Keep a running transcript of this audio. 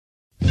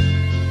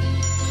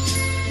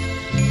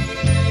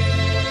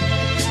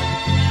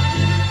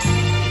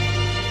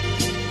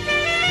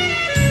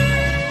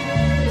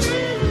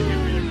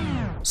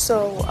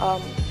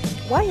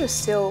while you're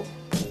still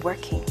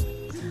working,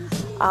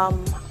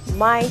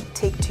 my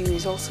take to you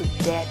is also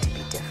dare to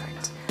be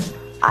different.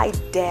 I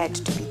dared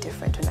to be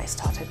different when I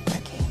started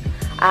working.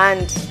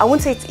 And I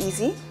won't say it's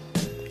easy.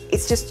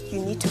 It's just you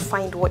need to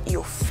find what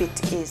your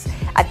fit is.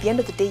 At the end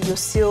of the day, you're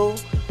still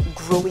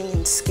growing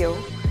in skill.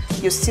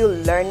 You're still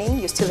learning,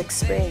 you're still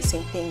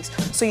experiencing things.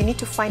 So you need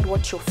to find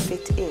what your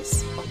fit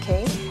is,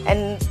 okay?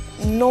 And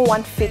no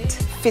one fit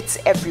fits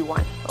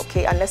everyone,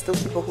 okay? Unless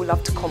those people who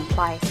love to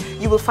comply.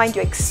 You will find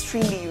you're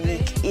extremely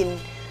unique in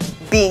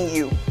being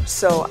you.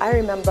 So I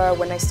remember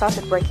when I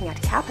started working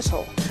at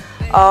Capital,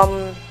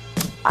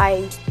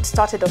 I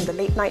started on the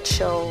late night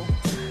show.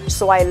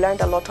 So I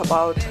learned a lot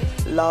about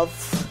love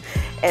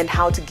and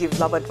how to give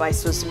love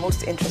advice. Was the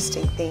most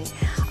interesting thing.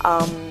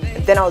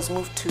 Then I was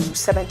moved to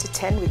 7 to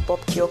 10 with Bob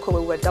Kyoko,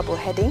 where we were double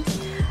heading,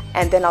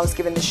 and then I was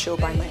given the show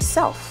by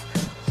myself.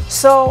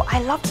 So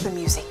I loved the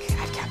music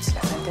at Caps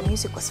 11. The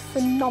music was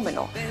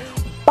phenomenal,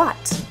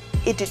 but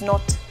it did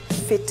not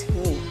fit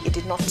me. It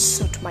did not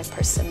suit my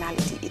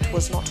personality. It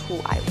was not who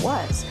I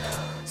was.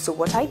 So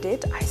what I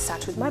did, I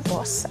sat with my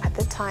boss at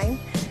the time,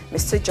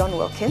 Mr. John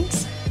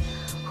Wilkins,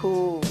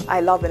 who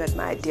I love and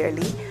admire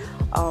dearly,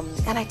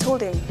 and I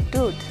told him,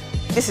 dude,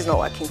 this is not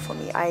working for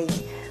me. I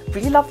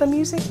really love the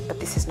music,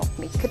 but this is not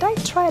me. Could I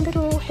try a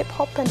little hip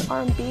hop and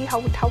R&B? How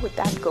would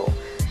that go?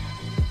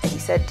 And he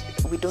said,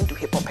 we don't do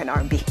hip hop and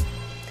R&B.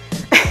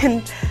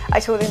 And I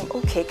told him,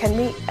 okay, can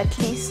we at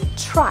least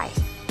try?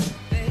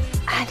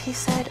 And he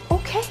said,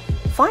 okay,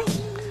 fine.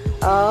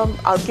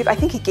 I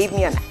think he gave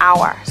me an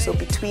hour. So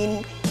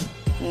between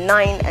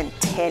 9 and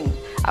 10,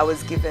 I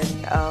was given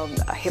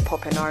a hip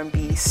hop and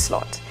R&B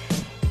slot.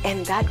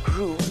 And that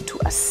grew to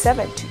a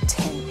 7 to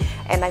 10.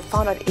 And I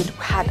found out it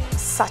had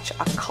such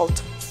a cult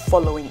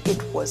following.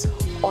 It was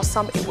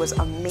awesome. It was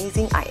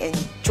amazing. I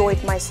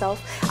enjoyed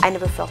myself. I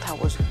never felt I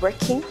was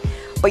working.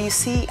 But you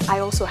see, I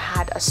also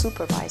had a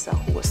supervisor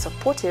who was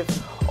supportive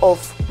of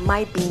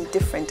my being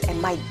different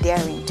and my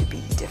daring to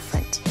be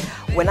different.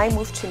 When I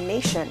moved to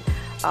Nation,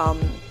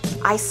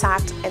 I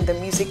sat and the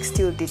music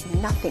still did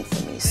nothing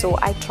for me. So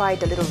I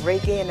tried a little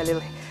reggae and a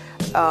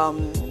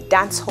little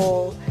dance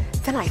hall.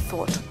 Then I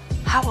thought,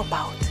 how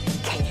about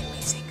Kenyan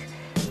music?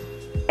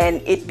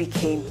 And it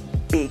became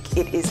big.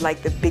 It is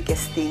like the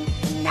biggest thing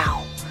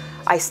now.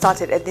 I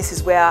started, and this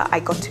is where I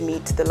got to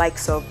meet the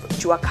likes of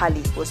Jua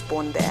Kali was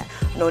born there,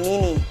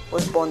 Nonini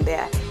was born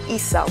there,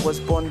 Issa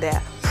was born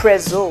there,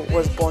 Prezzo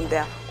was born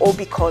there, all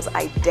because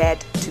I dared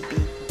to be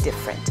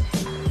different.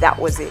 That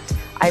was it.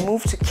 I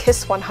moved to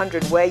Kiss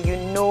 100, where you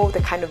know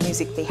the kind of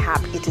music they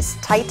have. It is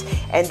tight,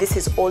 and this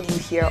is all you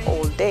hear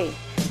all day.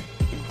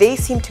 They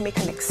seem to make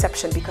an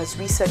exception because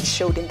research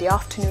showed in the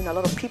afternoon a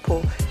lot of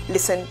people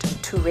listened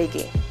to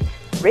reggae.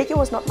 Reggae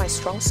was not my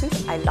strong suit.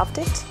 I loved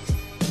it.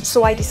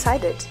 So I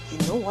decided, you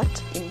know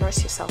what?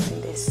 Immerse yourself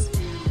in this.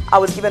 I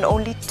was given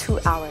only 2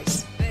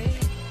 hours.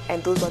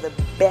 And those were the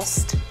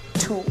best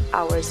 2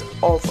 hours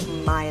of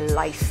my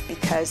life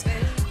because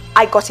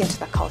I got into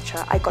the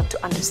culture. I got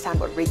to understand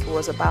what reggae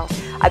was about.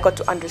 I got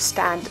to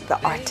understand the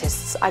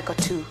artists.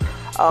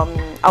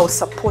 I was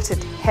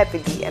supported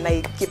heavily, and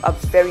I give a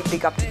very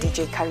big up to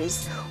DJ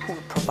Karis, who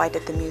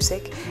provided the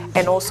music,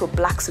 and also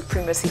Black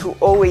Supremacy, who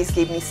always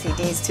gave me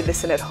CDs to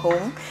listen at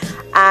home.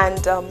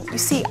 And you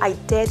see, I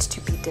dared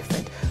to be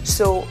different.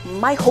 So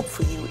my hope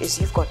for you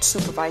is you've got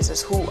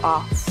supervisors who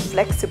are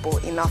flexible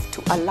enough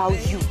to allow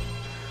you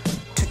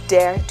to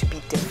dare to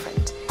be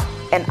different.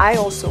 And I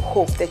also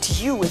hope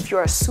that you, if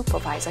you're a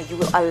supervisor, you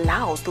will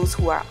allow those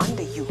who are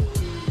under you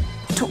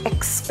to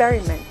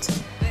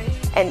experiment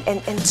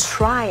and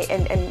try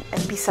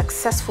and be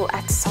successful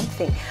at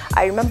something.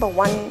 I remember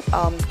one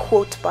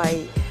quote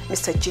by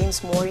Mr.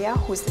 James Moria,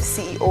 who's the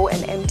CEO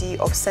and MD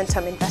of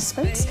Centum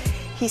Investments.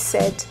 He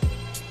said,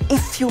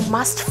 if you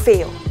must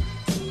fail,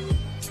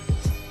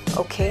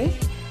 okay,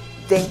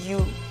 then you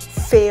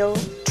fail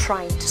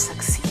trying to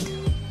succeed.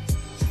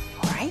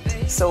 All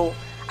right? So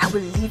I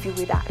will leave you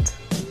with that.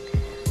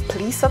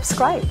 Please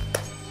subscribe.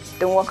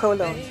 Don't walk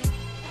alone.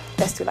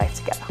 Let's do life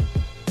together.